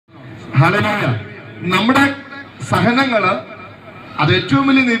Hallelujah. നമ്മുടെ സഹനങ്ങള് അത് ഏറ്റവും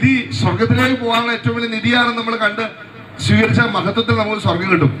വലിയ നിധി, സ്വർഗത്തിലേക്ക് പോകാനുള്ള ഏറ്റവും വലിയ നിധിയാണെന്ന് നമ്മൾ കണ്ട് സ്വീകരിച്ച മഹത്വത്തിൽ നമുക്ക് സ്വർഗം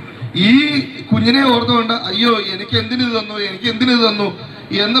കിട്ടും. ഈ കുഞ്ഞിനെ ഓർത്തുകൊണ്ട് അയ്യോ എനിക്ക് എന്തിനിത് തന്നു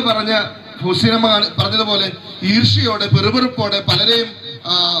എന്ന് പറഞ്ഞ ഹുസൈനമ്മ പറഞ്ഞതുപോലെ ഈർഷ്യയോടെ പെറുപെറുപ്പോടെ പലരെയും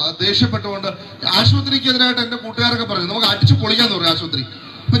ദേഷ്യപ്പെട്ടുകൊണ്ട് ആശുപത്രിക്കെതിരായിട്ട് എൻ്റെ കൂട്ടുകാരൊക്കെ പറഞ്ഞു നമുക്ക് അടിച്ചു പൊളിക്കാന്ന് പറയും ആശുപത്രി.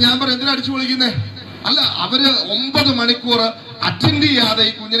 അപ്പൊ ഞാൻ പറയും എന്തിനാ അടിച്ചു പൊളിക്കുന്നേ? അല്ല, അവര് 9 മണിക്കൂർ അറ്റൻഡ് ചെയ്യാതെ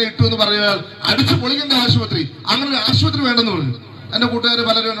ഈ കുഞ്ഞിനെ ഇട്ടു എന്ന് പറഞ്ഞാൽ അടിച്ചു പൊളിക്കേണ്ട ആശുപത്രി, അങ്ങനെ ഒരു ആശുപത്രി വേണ്ടെന്ന് പറഞ്ഞു എൻ്റെ കൂട്ടുകാർ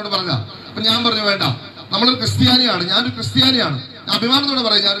പലരും എന്നോട് പറഞ്ഞ. അപ്പൊ ഞാൻ പറഞ്ഞു വേണ്ട, നമ്മളൊരു ക്രിസ്ത്യാനിയാണ്, ഞാനൊരു ക്രിസ്ത്യാനിയാണ്, അഭിമാനത്തോടെ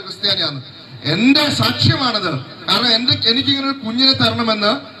പറയും ഞാനൊരു ക്രിസ്ത്യാനിയാണ്. എന്റെ സാക്ഷ്യമാണത്. കാരണം എനിക്കിങ്ങനെ ഒരു കുഞ്ഞിനെ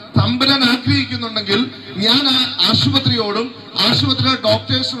തരണമെന്ന് തമ്പുരാൻ ആഗ്രഹിക്കുന്നുണ്ടെങ്കിൽ ഞാൻ ആ ആശുപത്രിയോടും ആശുപത്രിയിലെ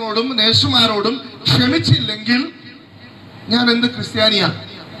ഡോക്ടേഴ്സിനോടും നഴ്സുമാരോടും ക്ഷമിച്ചില്ലെങ്കിൽ ഞാൻ എന്ത് ക്രിസ്ത്യാനിയാ?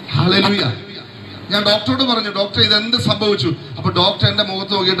 ഹല്ലേലൂയ. ഞാൻ ഡോക്ടറോട് പറഞ്ഞു, ഡോക്ടർ ഇതെന്ത് സംഭവിച്ചു? അപ്പൊ ഡോക്ടർ എന്റെ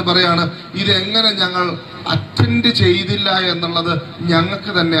മുഖത്ത് നോക്കിയിട്ട് പറയാണ്, ഇതെങ്ങനെ ഞങ്ങൾ അറ്റൻഡ് ചെയ്തില്ല എന്നുള്ളത്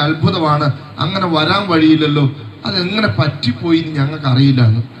ഞങ്ങൾക്ക് തന്നെ അത്ഭുതമാണ്, അങ്ങനെ വരാൻ വഴിയില്ലല്ലോ, അതെങ്ങനെ പറ്റിപ്പോയി ഞങ്ങൾക്ക് അറിയില്ല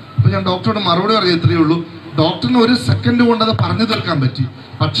എന്ന്. അപ്പൊ ഞാൻ ഡോക്ടറോട് മറുപടി പറയാം, ഇത്രയേ ഉള്ളൂ, ഡോക്ടറിന് 1 സെക്കൻഡ് കൊണ്ട് അത് പറഞ്ഞു തീർക്കാൻ പറ്റി.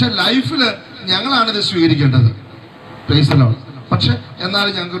 പക്ഷെ ലൈഫിൽ ഞങ്ങളാണിത് സ്വീകരിക്കേണ്ടത്. Praise the Lord. പക്ഷെ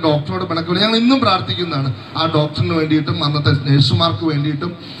എന്നാലും ഞങ്ങൾക്ക് ഡോക്ടറോട് പിണക്കില്ല. ഞങ്ങൾ ഇന്നും പ്രാർത്ഥിക്കുന്നതാണ് ആ ഡോക്ടറിന് വേണ്ടിയിട്ടും അന്നത്തെ നഴ്സുമാർക്ക്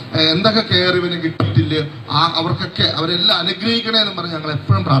വേണ്ടിയിട്ടും എന്തൊക്കെ കെയർ ഇവന് കിട്ടിയിട്ടില്ല അവർക്കൊക്കെ അവരെല്ലാം അനുഗ്രഹിക്കണേ എന്ന് പറഞ്ഞ് ഞങ്ങൾ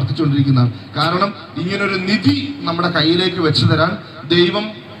എപ്പോഴും പ്രാർത്ഥിച്ചുകൊണ്ടിരിക്കുന്നതാണ്. കാരണം ഇങ്ങനൊരു നിധി നമ്മുടെ കയ്യിലേക്ക് വെച്ചു തരാൻ ദൈവം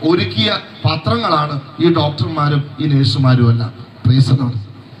ഒരുക്കിയ പാത്രങ്ങളാണ് ഈ ഡോക്ടർമാരും ഈ നഴ്സുമാരും എല്ലാം. Praise the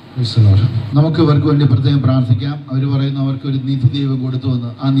Lord. നമുക്ക് ഇവർക്ക് വേണ്ടി പ്രത്യേകം പ്രാർത്ഥിക്കാം. അവർ പറയുന്നു അവർക്ക് ഒരു നിധി ദൈവം കൊടുത്തു എന്ന്.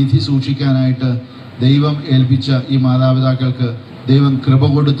 ആ നിധി സൂക്ഷിക്കാനായിട്ട് ദൈവം ഏൽപ്പിച്ച ഈ മാതാപിതാക്കൾക്ക് ദൈവം കൃപ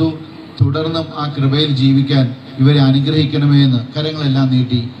കൊടുത്തു. തുടർന്നും ആ കൃപയിൽ ജീവിക്കാൻ ഇവരെ അനുഗ്രഹിക്കണമേ എന്ന് കരങ്ങളെല്ലാം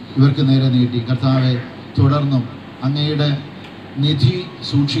നീട്ടി ഇവർക്ക് നേരെ നീട്ടി. കർത്താവെ, തുടർന്നും അങ്ങയുടെ നിധി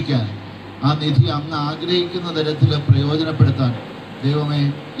സൂക്ഷിക്കാൻ, ആ നിധി അങ്ങ് ആഗ്രഹിക്കുന്ന തരത്തിൽ പ്രയോജനപ്പെടുത്താൻ ദൈവമേ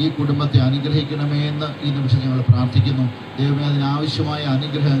ഈ കുടുംബത്തെ അനുഗ്രഹിക്കണമേ എന്ന് ഈ നിമിഷം ഞങ്ങൾ പ്രാർത്ഥിക്കുന്നു. ദൈവമേ, അതിനാവശ്യമായ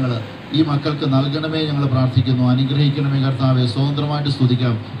അനുഗ്രഹങ്ങൾ ഈ മക്കൾക്ക് നൽകണമേ ഞങ്ങൾ പ്രാർത്ഥിക്കുന്നു. അനുഗ്രഹിക്കണമേ കർത്താവെ. സ്വതന്ത്രമായിട്ട്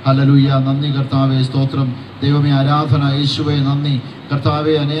സ്തുതിക്കാം. ഹല്ലേലൂയ. നന്ദി കർത്താവെ, സ്തോത്രം. ദൈവമേ, ആരാധന. യേശുവേ നന്ദി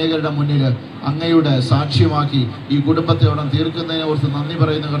കർത്താവെ. അനേകരുടെ മുന്നിൽ അങ്ങയുടെ സാക്ഷ്യമാക്കി ഈ കുടുംബത്തെ അവിടെ തീർക്കുന്നതിനെ ഓർത്ത് നന്ദി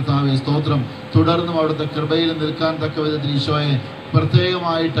പറയുന്ന കർത്താവെ, സ്തോത്രം. തുടർന്നും അവിടുത്തെ കൃപയിൽ നിൽക്കാൻ തക്ക വിധത്തിൽ ഈശോയെ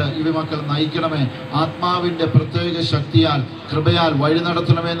പ്രത്യേകമായിട്ട് ഇവ മക്കൾ നയിക്കണമേ. ആത്മാവിൻ്റെ പ്രത്യേക ശക്തിയാൽ കൃപയാൽ വഴി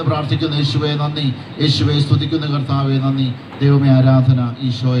നടത്തണമേ എന്ന് പ്രാർത്ഥിക്കുന്നു. യേശുവേ നന്ദി. യേശുവേ സ്തുതിക്കുന്ന കർത്താവെ നന്ദി. ദൈവമേ ആരാധന.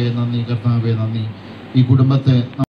 ഈശോയെ നന്ദി കർത്താവെ നന്ദി. ഈ കുടുംബത്തെ